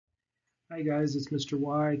Hi guys, it's Mr.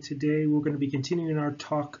 Y. Today we're going to be continuing our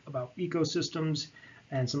talk about ecosystems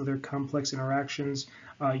and some of their complex interactions.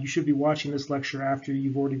 You should be watching this lecture after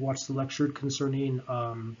you've already watched the lecture concerning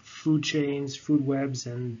food chains, food webs,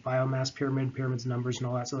 and biomass pyramids, numbers, and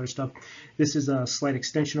all that other stuff. This is a slight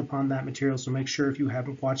extension upon that material, so make sure if you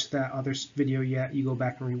haven't watched that other video yet, you go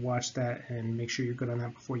back and rewatch that and make sure you're good on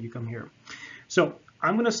that before you come here. So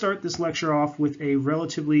I'm going to start this lecture off with a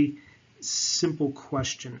relatively simple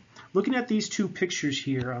question. Looking at these two pictures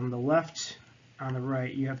here on the left, on the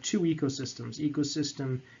right, you have two ecosystems,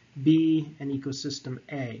 ecosystem B and ecosystem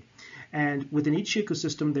A. And within each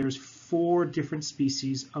ecosystem, there's 4 different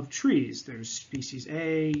species of trees. There's species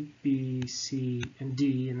A, B, C, and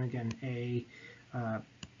D, and again, A,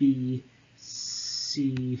 B,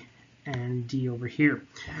 C, and D over here.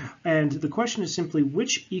 And the question is simply,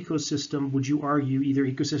 which ecosystem would you argue, either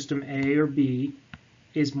ecosystem A or B,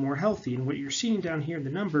 is more healthy? And what you're seeing down here in the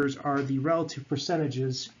numbers are the relative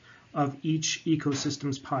percentages of each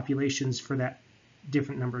ecosystem's populations for that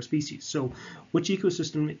different number of species. So which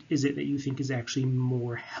ecosystem is it that you think is actually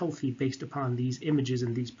more healthy based upon these images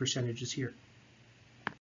and these percentages here?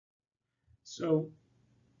 So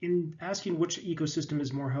in asking which ecosystem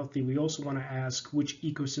is more healthy, we also want to ask which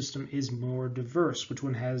ecosystem is more diverse, which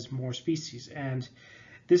one has more species. And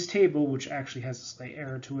this table, which actually has a slight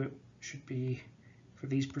error to it, should be, for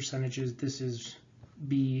these percentages, this is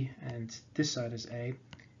B and this side is A.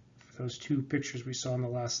 For those two pictures we saw in the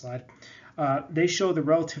last slide, they show the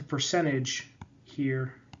relative percentage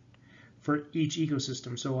here for each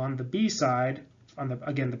ecosystem. So on the B side, on the,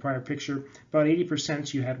 again, the prior picture, about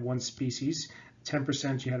 80% you had one species,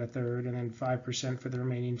 10% you had a third, and then 5% for the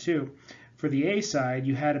remaining two. For the A side,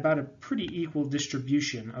 you had about a pretty equal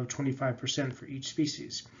distribution of 25% for each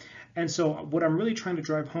species. And so what I'm really trying to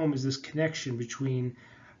drive home is this connection between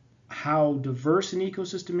how diverse an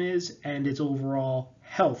ecosystem is and its overall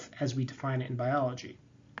health as we define it in biology.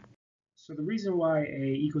 So the reason why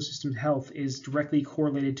an ecosystem's health is directly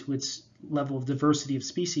correlated to its level of diversity of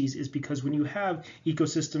species is because when you have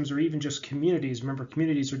ecosystems or even just communities, remember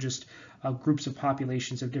communities are just groups of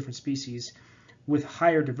populations of different species with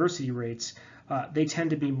higher diversity rates, they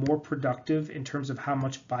tend to be more productive in terms of how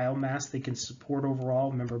much biomass they can support overall.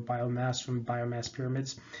 Remember biomass from biomass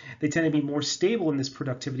pyramids. They tend to be more stable in this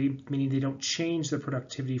productivity, meaning they don't change their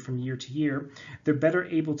productivity from year to year. They're better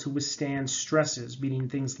able to withstand stresses, meaning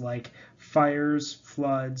things like fires,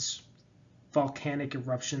 floods, volcanic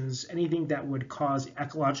eruptions, anything that would cause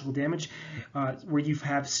ecological damage. Where you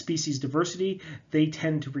have species diversity, they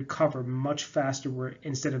tend to recover much faster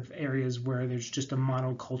instead of areas where there's just a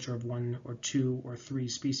monoculture of 1 or 2 or 3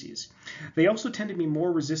 species. They also tend to be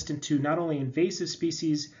more resistant to not only invasive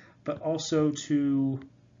species, but also to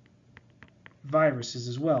viruses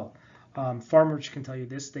as well. Farmers can tell you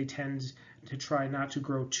this. They tend to try not to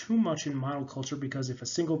grow too much in monoculture because if a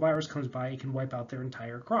single virus comes by, it can wipe out their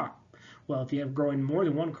entire crop. Well, if you have growing more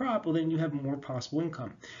than one crop, well, then you have more possible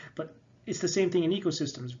income. But it's the same thing in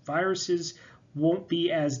ecosystems. Viruses won't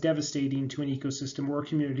be as devastating to an ecosystem or a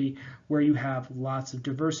community where you have lots of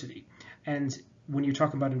diversity. And when you're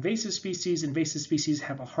talking about invasive species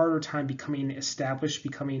have a harder time becoming established,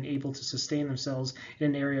 becoming able to sustain themselves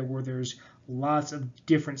in an area where there's lots of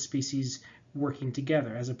different species working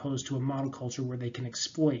together, as opposed to a monoculture where they can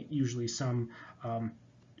exploit usually some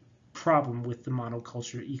problem with the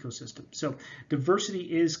monoculture ecosystem. So diversity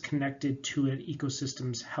is connected to an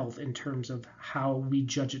ecosystem's health in terms of how we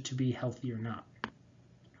judge it to be healthy or not.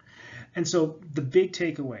 And so the big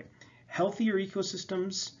takeaway, healthier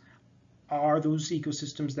ecosystems are those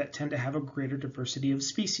ecosystems that tend to have a greater diversity of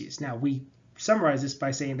species. Now we summarize this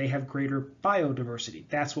by saying they have greater biodiversity.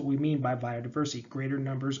 That's what we mean by biodiversity, greater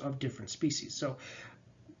numbers of different species. So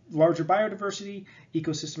larger biodiversity,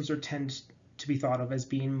 ecosystems tend to be thought of as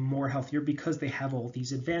being more healthier because they have all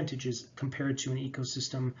these advantages compared to an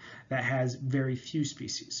ecosystem that has very few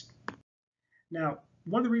species. Now,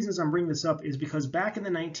 one of the reasons I'm bringing this up is because back in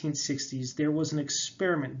the 1960s, there was an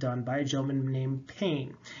experiment done by a gentleman named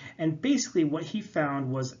Payne. And basically what he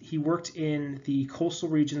found was he worked in the coastal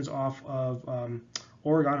regions off of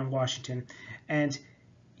Oregon and Washington, and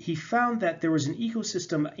he found that there was an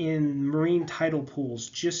ecosystem in marine tidal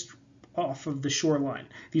pools just off of the shoreline.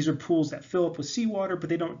 These are pools that fill up with seawater, but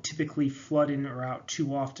they don't typically flood in or out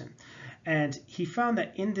too often. And he found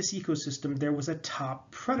that in this ecosystem, there was a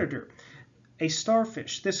top predator, a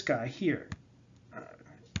starfish, this guy here,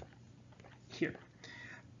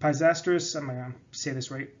 Pisaster, I'm going to say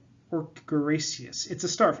this right, ochraceus. It's a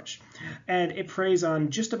starfish, and it preys on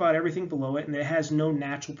just about everything below it, and it has no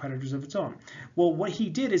natural predators of its own. Well, what he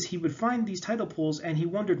did is he would find these tidal pools, and he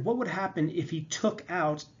wondered what would happen if he took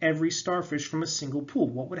out every starfish from a single pool.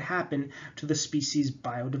 What would happen to the species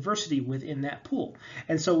biodiversity within that pool?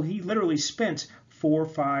 And so he literally spent 4,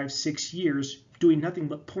 5, 6 years doing nothing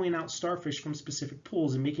but pulling out starfish from specific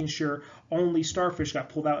pools and making sure only starfish got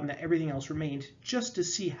pulled out and that everything else remained, just to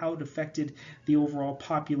see how it affected the overall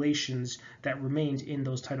populations that remained in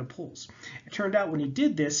those tidal pools. It turned out when he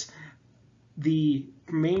did this, the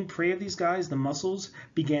main prey of these guys, the mussels,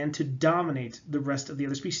 began to dominate the rest of the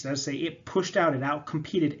other species. That is to say, it pushed out, it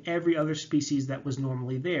outcompeted every other species that was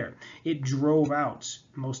normally there. It drove out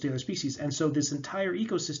most of the other species. And so this entire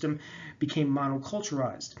ecosystem became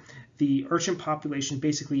monoculturized. The urchin population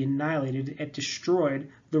basically annihilated, it destroyed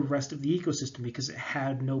the rest of the ecosystem because it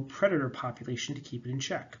had no predator population to keep it in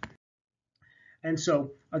check. And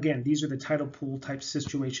so, again, these are the tidal pool type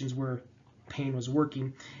situations where Payne was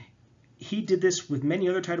working. He did this with many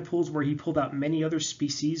other tidal pools where he pulled out many other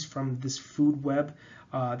species from this food web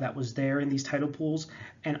that was there in these tidal pools.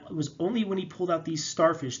 And it was only when he pulled out these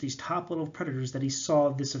starfish, these top level predators, that he saw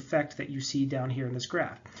this effect that you see down here in this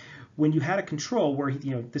graph. When you had a control where,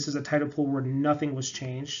 this is a tidal pool where nothing was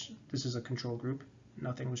changed. This is a control group.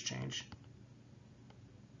 Nothing was changed.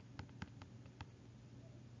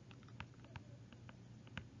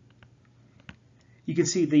 You can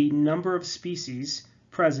see the number of species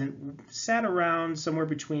present sat around somewhere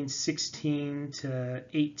between 16 to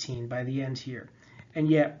 18 by the end here. And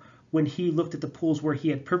yet, when he looked at the pools where he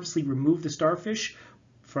had purposely removed the starfish,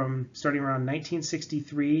 from starting around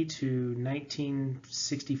 1963 to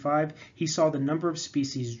 1965, he saw the number of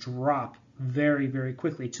species drop very, very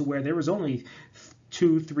quickly to where there was only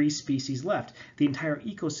 2, 3 species left. The entire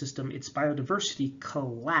ecosystem, its biodiversity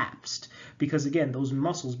collapsed because, again, those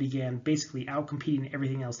mussels began basically outcompeting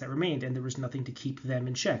everything else that remained, and there was nothing to keep them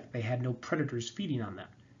in check. They had no predators feeding on them.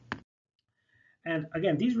 And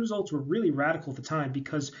again, these results were really radical at the time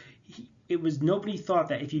because nobody thought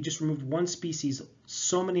that if you just removed one species,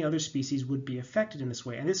 so many other species would be affected in this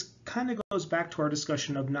way. And this kind of goes back to our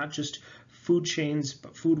discussion of not just food chains,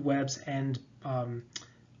 but food webs and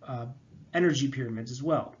energy pyramids as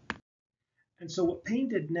well. And so what Payne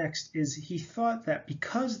did next is he thought that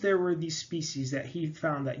because there were these species that he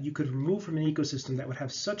found that you could remove from an ecosystem that would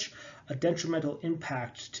have such a detrimental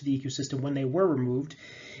impact to the ecosystem when they were removed,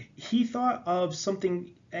 he thought of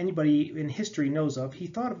something anybody in history knows of. He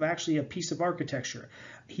thought of actually a piece of architecture.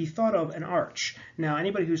 He thought of an arch. Now,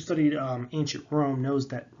 anybody who studied ancient Rome knows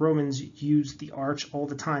that Romans used the arch all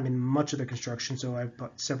the time in much of their construction, so I've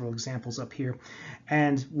put several examples up here.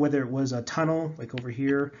 And whether it was a tunnel, like over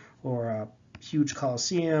here, or a huge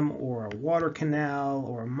Colosseum, or a water canal,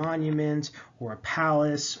 or a monument, or a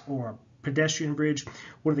palace, or a pedestrian bridge,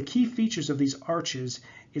 one of the key features of these arches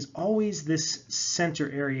is always this center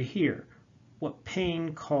area here, what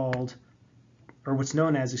Payne called, or what's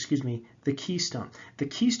known as, the keystone. The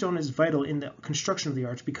keystone is vital in the construction of the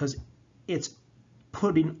arch because it's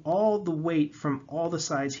putting all the weight from all the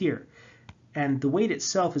sides here. And the weight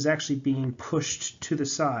itself is actually being pushed to the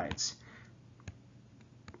sides.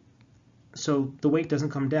 So the weight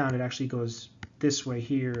doesn't come down, it actually goes this way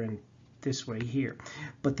here and this way here.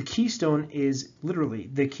 But the keystone is literally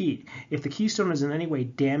the key. If the keystone is in any way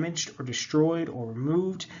damaged or destroyed or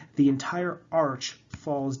removed, the entire arch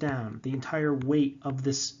falls down. The entire weight of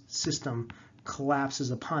this system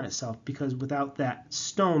collapses upon itself because without that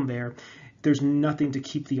stone there's nothing to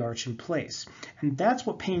keep the arch in place. And that's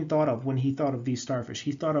what Payne thought of when he thought of these starfish.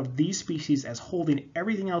 He thought of these species as holding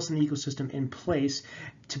everything else in the ecosystem in place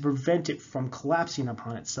to prevent it from collapsing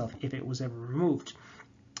upon itself if it was ever removed.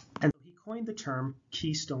 And he coined the term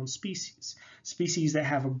keystone species, species that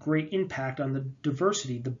have a great impact on the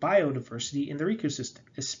diversity, the biodiversity in their ecosystem,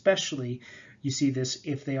 especially you see this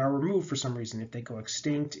if they are removed for some reason, if they go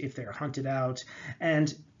extinct, if they're hunted out.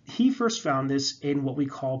 And he first found this in what we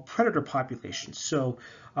call predator populations. So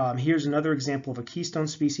here's another example of a keystone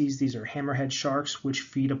species. These are hammerhead sharks, which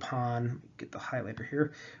feed upon, get the highlighter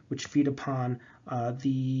here, which feed upon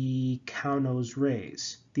the cow-nosed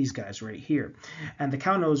rays, these guys right here. And the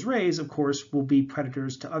cow-nosed rays, of course, will be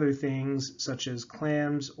predators to other things such as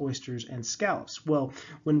clams, oysters, and scallops. Well,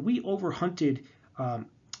 when we overhunted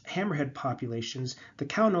hammerhead populations, the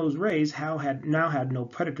cow-nosed rays now had no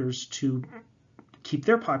predators to keep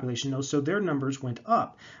their population low, so their numbers went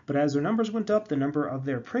up. But as their numbers went up, the number of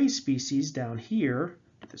their prey species down here,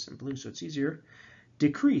 put this in blue so it's easier,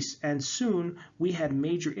 decreased. And soon we had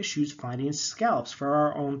major issues finding scallops for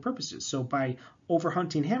our own purposes. So by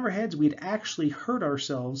overhunting hammerheads, we'd actually hurt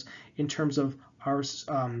ourselves in terms of our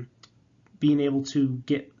being able to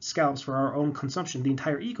get scallops for our own consumption, the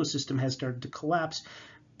entire ecosystem has started to collapse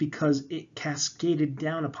because it cascaded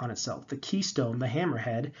down upon itself. The keystone, the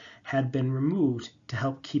hammerhead, had been removed to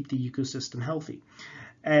help keep the ecosystem healthy.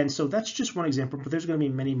 And so that's just one example, but there's going to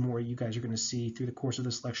be many more you guys are going to see through the course of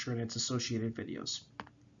this lecture and its associated videos.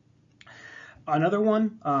 Another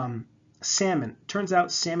one, salmon. Turns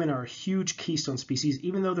out salmon are a huge keystone species,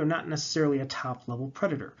 even though they're not necessarily a top-level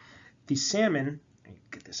predator. The salmon, let me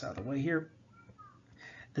get this out of the way here,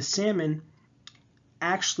 the salmon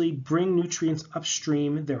actually bring nutrients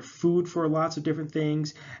upstream. They're food for lots of different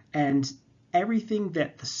things, and everything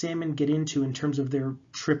that the salmon get into in terms of their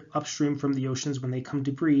trip upstream from the oceans when they come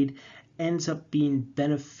to breed ends up being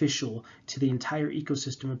beneficial to the entire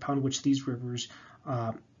ecosystem upon which these rivers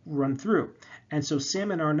run through. And so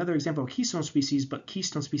salmon are another example of keystone species, but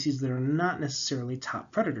keystone species that are not necessarily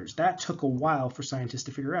top predators. That took a while for scientists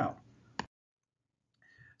to figure out.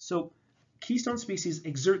 So keystone species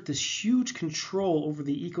exert this huge control over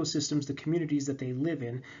the ecosystems, the communities that they live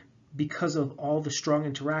in, because of all the strong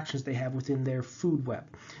interactions they have within their food web.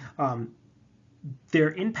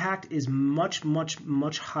 Their impact is much, much,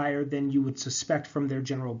 much higher than you would suspect from their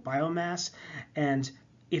general biomass. And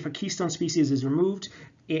if a keystone species is removed,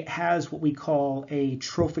 it has what we call a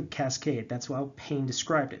trophic cascade. That's how Payne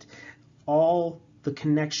described it. All the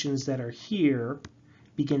connections that are here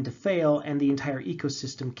begin to fail, and the entire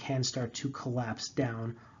ecosystem can start to collapse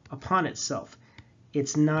down upon itself.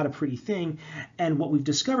 It's not a pretty thing, and what we've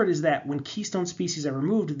discovered is that when keystone species are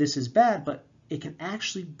removed, this is bad, but it can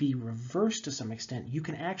actually be reversed to some extent. You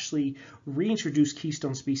can actually reintroduce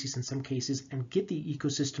keystone species in some cases and get the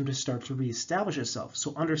ecosystem to start to reestablish itself.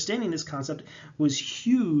 So understanding this concept was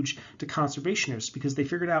huge to conservationists because they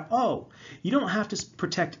figured out, oh, you don't have to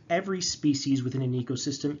protect every species within an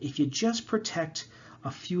ecosystem. If you just protect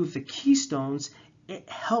a few of the keystones, it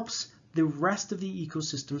helps the rest of the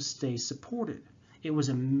ecosystem stay supported. It was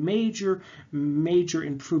a major, major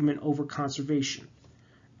improvement over conservation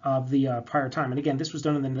of the prior time. And again, this was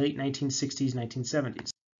done in the late 1960s, 1970s.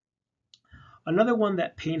 Another one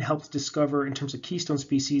that Payne helped discover in terms of keystone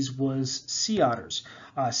species was sea otters.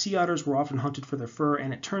 Sea otters were often hunted for their fur,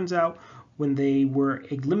 and it turns out when they were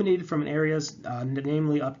eliminated from areas,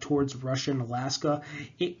 namely up towards Russia and Alaska,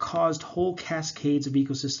 it caused whole cascades of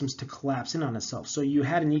ecosystems to collapse in on itself. So you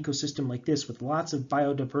had an ecosystem like this with lots of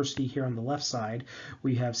biodiversity here on the left side,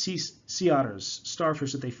 where you have sea otters,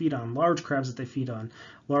 starfish that they feed on, large crabs that they feed on,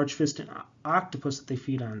 large fisted octopus that they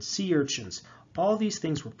feed on, sea urchins. All these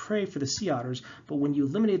things were prey for the sea otters, but when you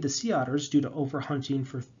eliminated the sea otters due to overhunting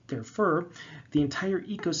for their fur, the entire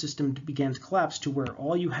ecosystem began to collapse to where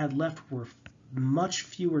all you had left were much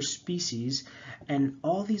fewer species, and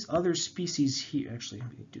all these other species here, actually,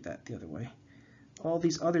 let me do that the other way. All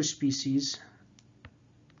these other species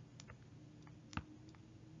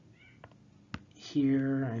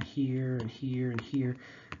here and here and here and here,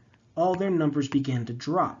 all their numbers began to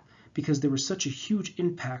drop, because there was such a huge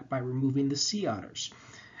impact by removing the sea otters.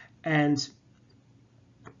 And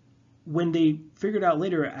when they figured out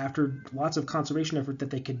later, after lots of conservation effort, that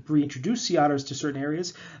they could reintroduce sea otters to certain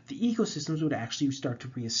areas, the ecosystems would actually start to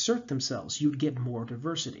reassert themselves. You'd get more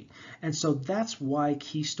diversity. And so that's why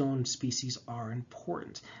keystone species are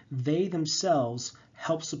important. They themselves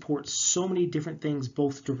help support so many different things,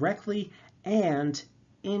 both directly and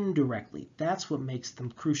indirectly. That's what makes them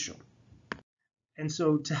crucial. And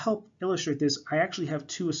so to help illustrate this, I actually have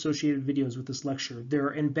two associated videos with this lecture.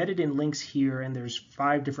 They're embedded in links here, and there's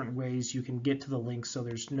 5 different ways you can get to the links, so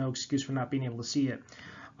there's no excuse for not being able to see it.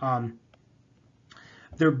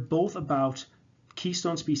 They're both about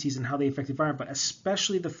keystone species and how they affect the environment, but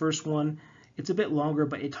especially the first one. It's a bit longer,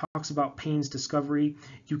 but it talks about Payne's discovery.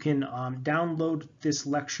 You can download this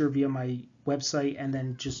lecture via my website and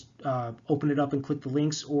then just open it up and click the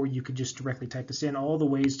links, or you could just directly type this in. All the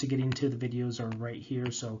ways to get into the videos are right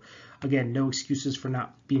here. So again, no excuses for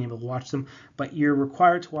not being able to watch them, but you're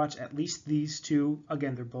required to watch at least these 2.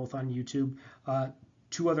 Again, they're both on YouTube.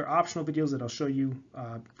 2 other optional videos that I'll show you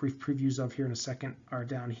brief previews of here in a second are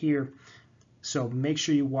down here. So make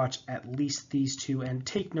sure you watch at least these 2 and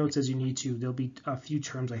take notes as you need to. There'll be a few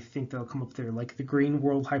terms I think that'll come up there, like the green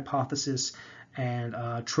world hypothesis and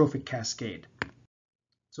trophic cascade.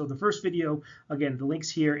 So the first video, again, the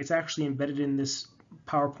link's here. It's actually embedded in this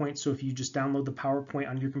PowerPoint, so if you just download the PowerPoint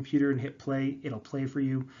on your computer and hit play, it'll play for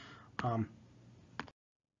you.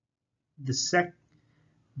 The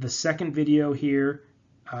second video here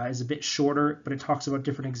is a bit shorter, but it talks about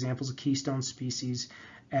different examples of keystone species.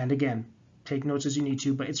 And again, take notes as you need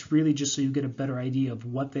to, but it's really just so you get a better idea of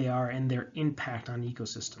what they are and their impact on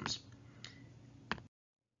ecosystems.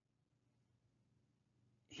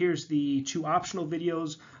 Here's the 2 optional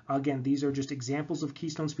videos. Again, these are just examples of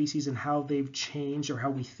keystone species and how they've changed, or how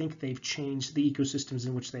we think they've changed the ecosystems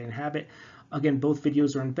in which they inhabit. Again, both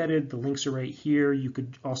videos are embedded. The links are right here. You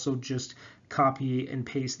could also just copy and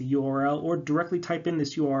paste the URL or directly type in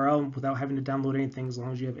this URL without having to download anything, as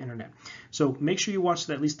long as you have internet. So make sure you watch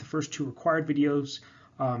at least the first 2 required videos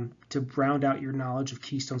to round out your knowledge of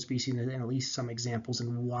keystone species and at least some examples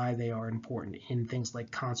and why they are important in things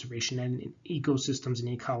like conservation and ecosystems and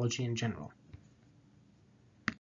ecology in general.